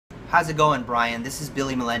How's it going, Brian? This is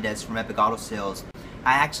Billy Melendez from Epic Auto Sales.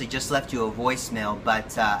 I actually just left you a voicemail,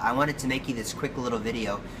 but I wanted to make you this quick little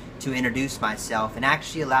video to introduce myself and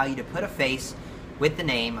actually allow you to put a face with the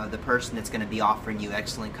name of the person that's going to be offering you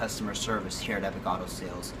excellent customer service here at Epic Auto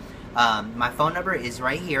Sales. My phone number is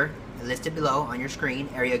right here, listed below on your screen,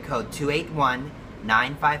 area code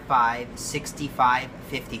 281-955-6555.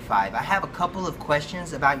 I have a couple of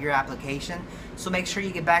questions about your application, so make sure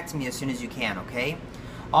you get back to me as soon as you can, okay?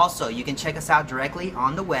 Also, you can check us out directly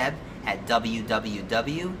on the web at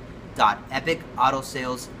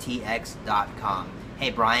www.epicautosalestx.com.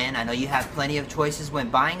 Hey Brian, I know you have plenty of choices when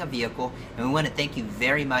buying a vehicle, and we want to thank you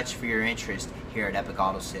very much for your interest here at Epic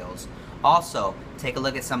Auto Sales. Also, take a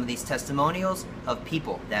look at some of these testimonials of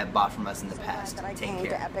people that have bought from us in the past. I Take came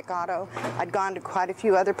care. to Epic Auto. I'd gone to quite a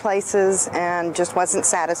few other places and just wasn't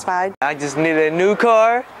satisfied. I just needed a new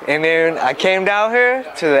car, and then I came down here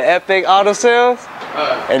to the Epic Auto Sales,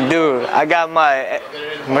 and dude, I got my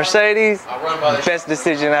Mercedes. Best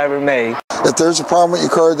decision I ever made. If there's a problem with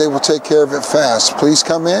your car, they will take care of it fast. Please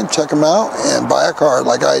come in, check them out, and buy a car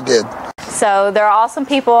like I did. So they're awesome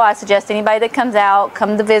people. I suggest anybody that comes out,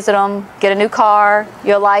 come to visit them, get a new car.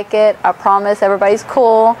 You'll like it. I promise. Everybody's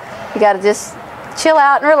cool. You got to just chill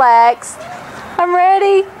out and relax. I'm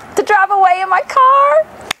ready to drive away in my car.